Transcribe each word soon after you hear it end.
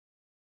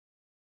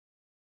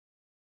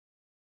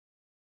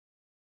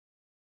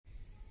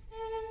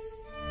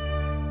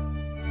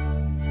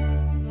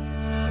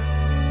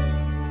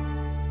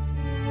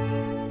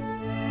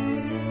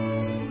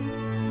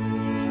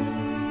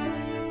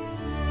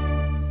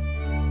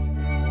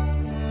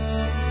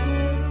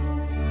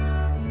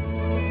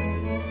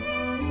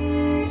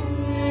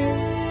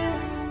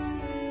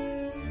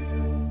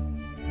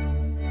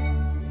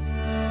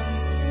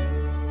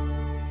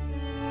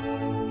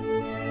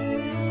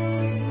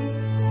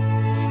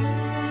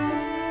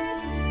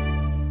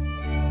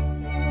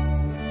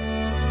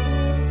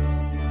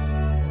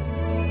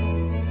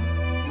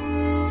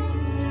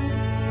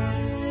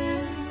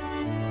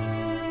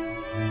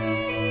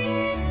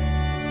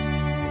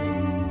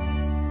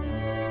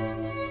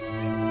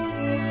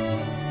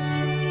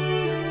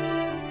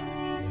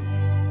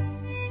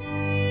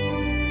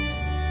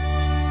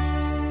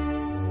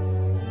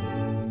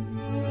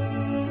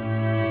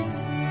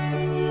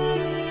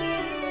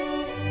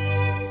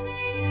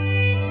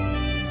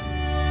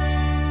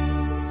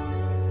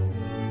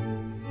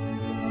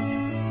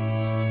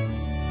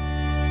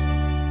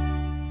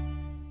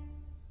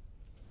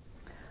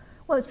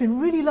Well, it's been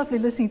really lovely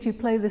listening to you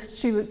play this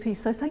Schubert piece,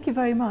 so thank you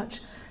very much.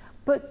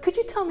 But could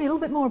you tell me a little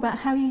bit more about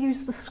how you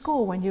use the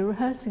score when you're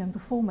rehearsing and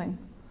performing?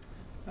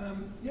 Yeah,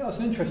 that's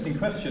an interesting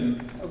question.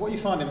 What you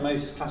find in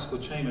most classical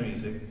chamber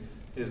music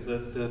is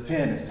that the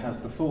pianist has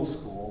the full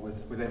score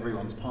with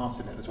everyone's part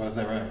in it as well as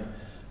their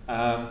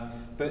own.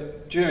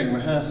 But during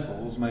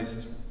rehearsals,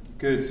 most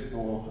good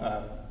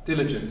or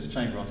diligent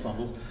chamber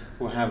ensembles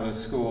will have a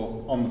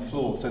score on the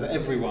floor so that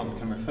everyone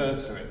can refer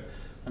to it.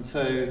 And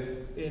so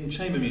in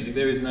chamber music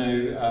there is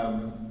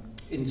no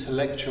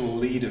intellectual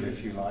leader,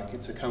 if you like.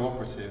 It's a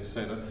cooperative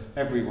so that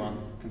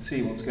everyone can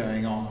see what's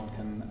going on and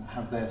can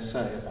have their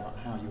say about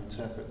how you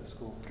interpret the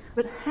score.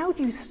 But how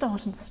do you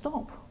start and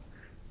stop?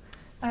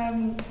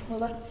 Well,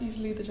 that's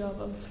usually the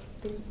job of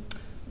the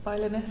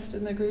violinist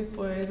in the group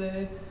or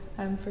the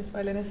first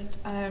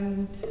violinist.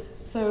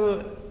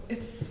 So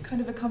it's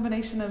kind of a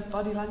combination of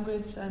body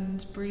language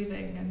and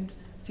breathing, and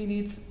so you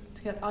need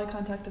to get eye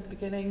contact at the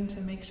beginning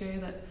to make sure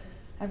that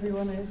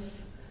everyone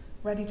is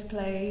ready to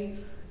play,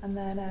 and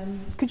then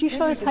could you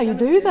show us how you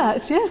do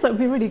that? Yes, that would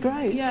be really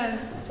great. Yeah,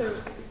 so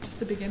just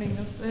the beginning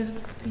of the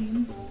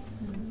theme.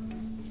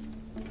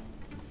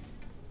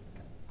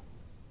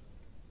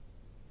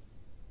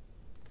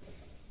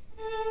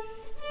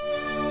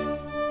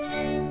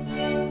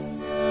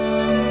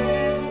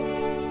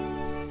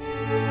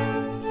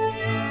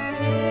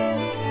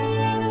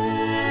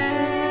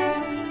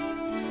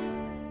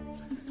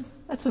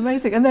 That's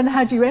amazing. And then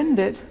how do you end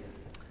it?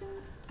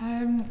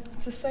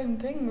 It's the same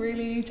thing,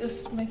 really,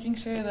 just making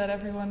sure that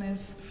everyone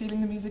is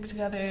feeling the music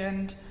together,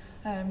 and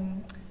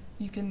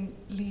you can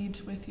lead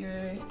with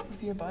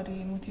your body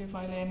and with your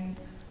violin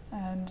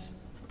and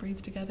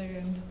breathe together.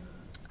 And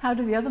how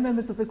do the other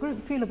members of the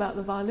group feel about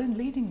the violin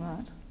leading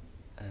that?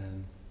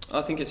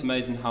 I think it's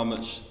amazing how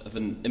much of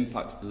an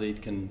impact the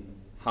lead can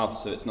have,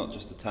 so it's not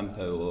just the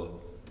tempo or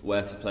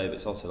where to play, but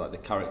it's also like the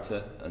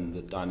character and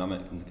the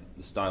dynamic and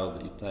the style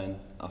that you're playing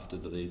after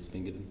the lead's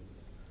been given.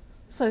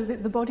 So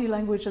the body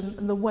language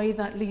and the way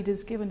that lead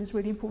is given is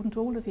really important to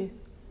all of you?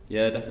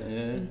 Yeah,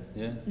 definitely,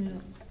 yeah.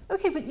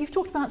 Okay, but you've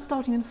talked about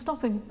starting and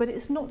stopping, but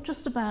it's not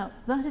just about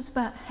that, it's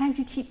about how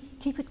do you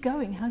keep it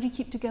going? How do you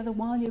keep together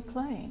while you're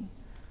playing?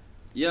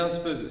 Yeah, I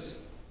suppose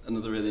it's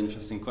another really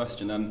interesting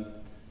question.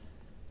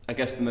 I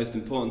guess the most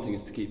important thing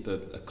is to keep a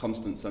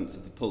constant sense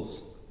of the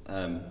pulse.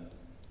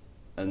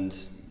 And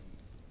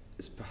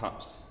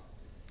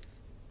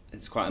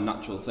it's quite a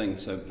natural thing,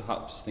 so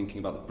perhaps thinking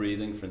about the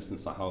breathing, for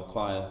instance, like how a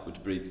choir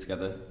would breathe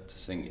together to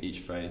sing each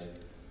phrase,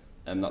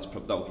 that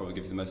will probably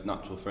give you the most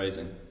natural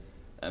phrasing.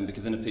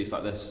 Because in a piece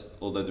like this,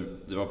 although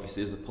there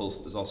obviously is a pulse,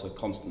 there's also a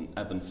constant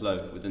ebb and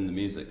flow within the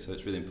music, so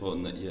it's really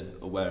important that you're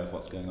aware of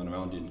what's going on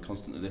around you and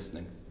constantly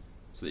listening,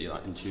 so that you're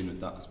like in tune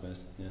with that, I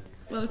suppose. Yeah.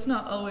 Well, it's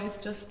not always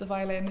just the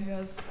violin who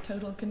has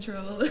total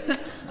control.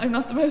 I'm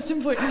not the most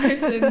important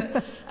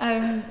person.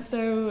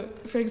 So,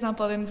 for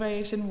example, in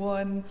Variation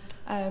 1,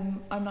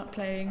 I'm not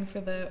playing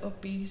for the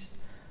upbeat,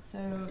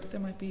 so there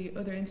might be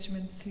other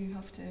instruments who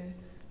have to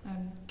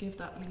give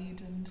that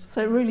lead. And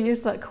so it really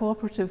is that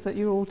cooperative that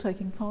you're all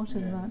taking part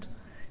in that.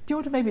 Do you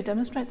want to maybe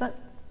demonstrate that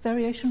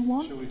Variation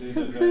 1? Shall we do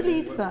who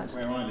leads that?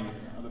 Where I lead,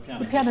 the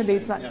piano. The piano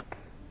leads that. Yeah.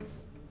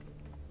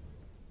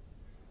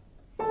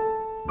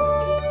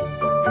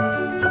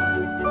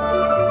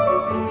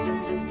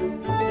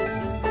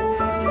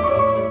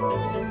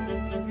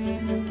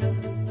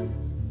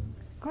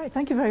 Great,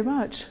 thank you very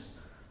much.